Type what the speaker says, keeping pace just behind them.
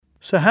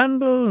Sir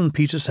Handel and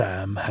Peter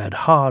Sam had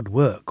hard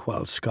work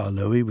while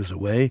Skarloey was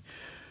away.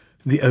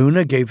 The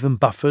owner gave them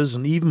buffers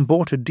and even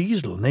bought a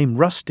diesel named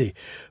Rusty,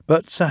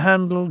 but Sir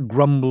Handel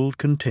grumbled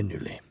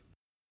continually.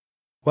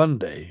 One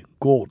day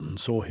Gordon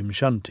saw him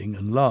shunting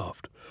and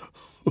laughed.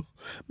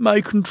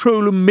 "My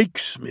controller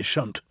makes me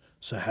shunt,"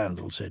 Sir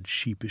Handel said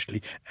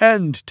sheepishly,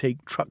 "and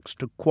take trucks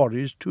to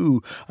quarries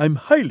too. I'm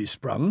highly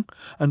sprung,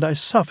 and I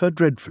suffer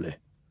dreadfully."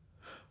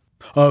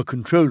 "Our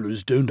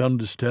controllers don't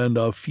understand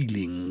our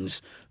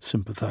feelings,"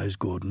 sympathised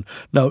Gordon.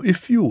 "Now,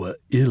 if you were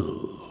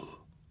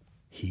ill—"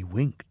 He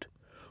winked.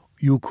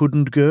 "You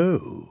couldn't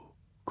go,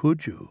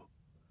 could you?"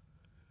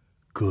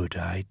 "Good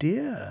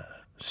idea,"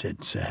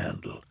 said Sir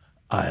Handel.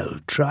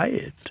 "I'll try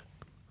it."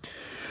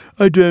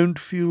 "I don't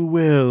feel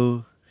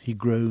well," he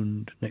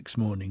groaned next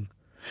morning.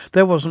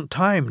 There wasn't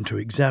time to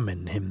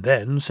examine him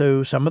then,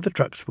 so some of the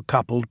trucks were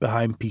coupled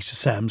behind Peter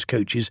Sam's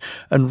coaches,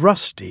 and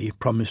Rusty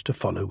promised to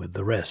follow with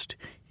the rest.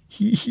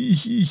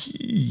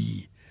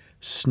 "He,"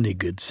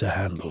 sniggered Sir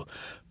Handel,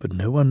 but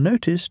no one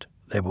noticed.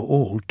 They were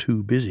all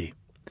too busy.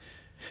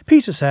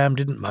 Peter Sam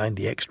didn't mind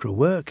the extra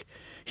work.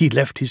 He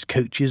left his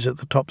coaches at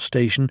the top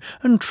station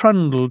and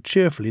trundled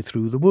cheerfully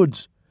through the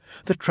woods.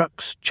 The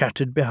trucks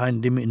chattered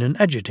behind him in an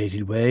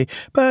agitated way,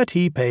 but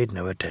he paid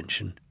no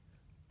attention.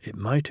 It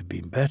might have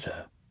been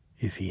better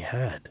if he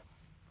had.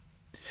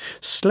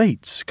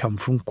 Slates come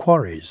from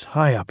quarries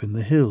high up in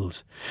the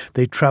hills.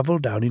 They travel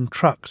down in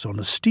trucks on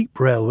a steep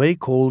railway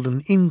called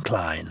an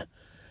incline.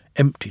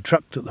 Empty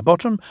trucks at the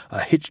bottom are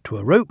hitched to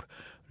a rope,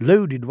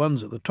 loaded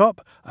ones at the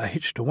top are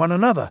hitched to one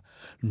another,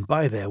 and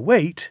by their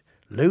weight,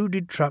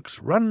 loaded trucks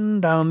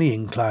run down the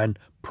incline,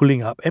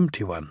 pulling up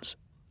empty ones.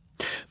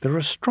 There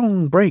are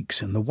strong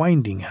brakes in the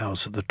winding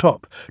house at the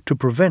top to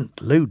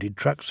prevent loaded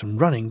trucks from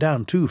running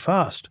down too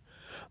fast.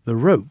 The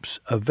ropes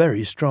are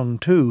very strong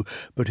too,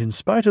 but in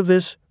spite of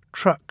this,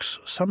 trucks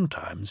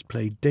sometimes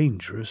play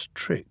dangerous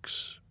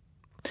tricks.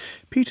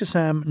 Peter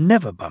Sam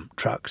never bumped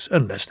trucks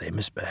unless they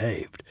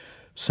misbehaved.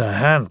 Sir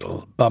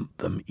Handel bumped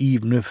them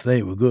even if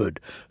they were good,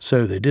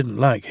 so they didn't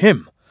like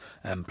him,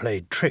 and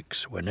played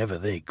tricks whenever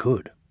they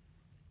could.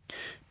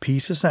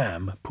 Peter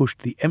Sam pushed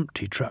the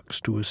empty trucks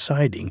to a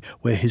siding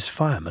where his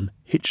fireman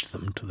hitched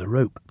them to the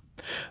rope.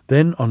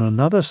 Then on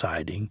another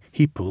siding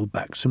he pulled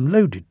back some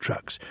loaded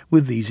trucks.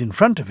 With these in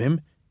front of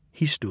him,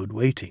 he stood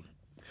waiting.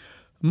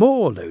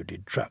 More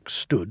loaded trucks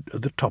stood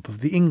at the top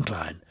of the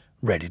incline,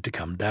 ready to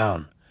come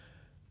down.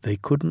 They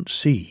couldn't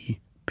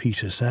see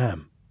Peter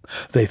Sam.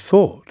 They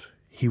thought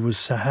he was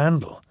Sir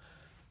Handel,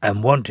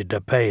 and wanted to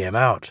pay him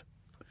out.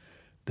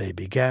 They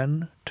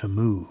began to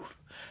move.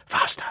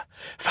 "Faster,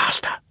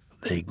 faster,"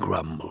 they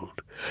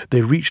grumbled.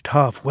 They reached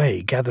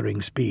halfway,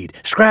 gathering speed.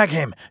 "Scrag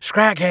him!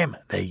 Scrag him!"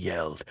 they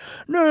yelled.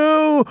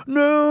 "No,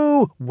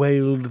 no!"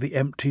 wailed the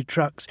empty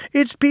trucks.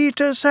 "It's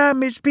Peter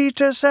Sam! It's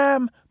Peter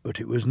Sam!" But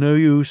it was no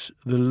use.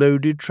 The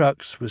loaded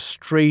trucks were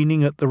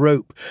straining at the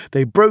rope.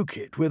 They broke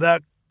it with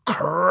a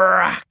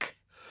crack.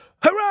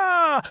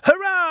 "Hurrah!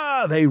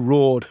 Hurrah!" they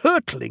roared,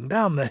 hurtling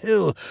down the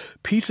hill.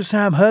 Peter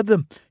Sam heard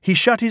them. He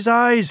shut his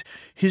eyes.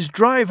 His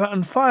driver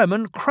and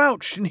fireman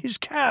crouched in his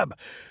cab.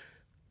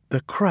 The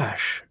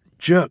crash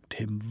jerked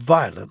him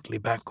violently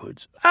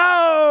backwards.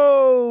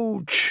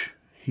 "Ouch!"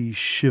 he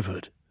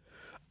shivered.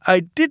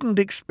 "I didn't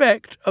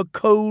expect a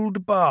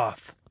cold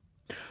bath."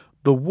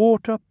 The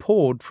water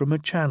poured from a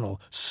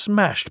channel,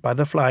 smashed by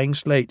the flying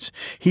slates.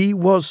 He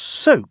was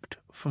soaked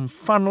from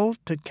funnel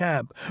to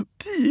cab.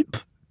 "Peep,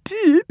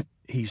 peep,"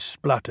 he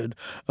spluttered,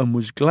 and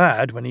was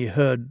glad when he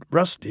heard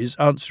Rusty's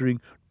answering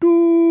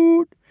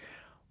 "doot."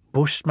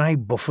 "Bust my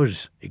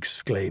buffers,"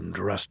 exclaimed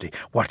Rusty.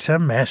 "What a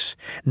mess!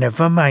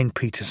 Never mind,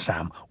 Peter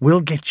Sam, we'll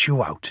get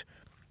you out."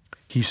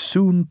 He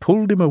soon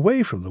pulled him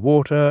away from the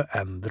water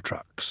and the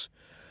trucks.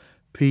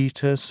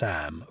 Peter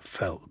Sam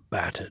felt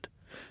battered.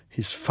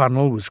 His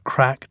funnel was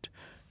cracked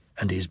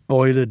and his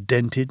boiler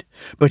dented,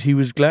 but he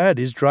was glad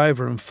his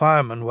driver and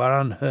fireman were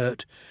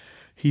unhurt.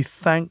 He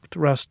thanked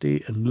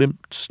Rusty and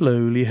limped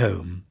slowly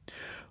home.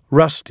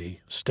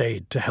 Rusty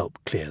stayed to help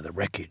clear the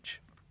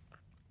wreckage.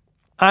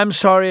 "I'm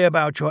sorry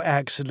about your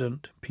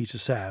accident, Peter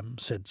Sam,"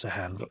 said Sir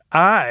Handel.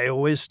 "I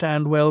always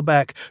stand well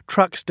back.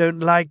 Trucks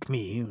don't like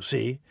me, you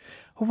see."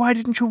 "Why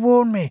didn't you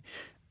warn me?"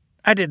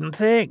 "I didn't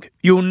think."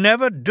 "You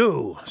never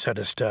do," said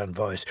a stern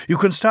voice. "You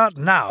can start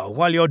now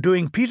while you're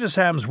doing Peter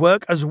Sam's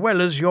work as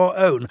well as your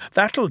own.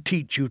 That'll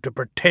teach you to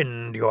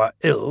pretend you're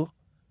ill."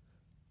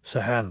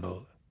 Sir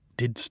Handel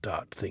did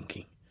start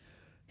thinking.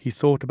 He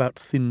thought about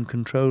thin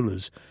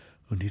controllers,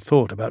 and he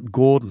thought about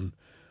Gordon.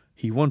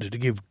 He wanted to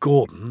give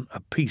Gordon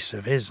a piece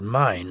of his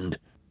mind.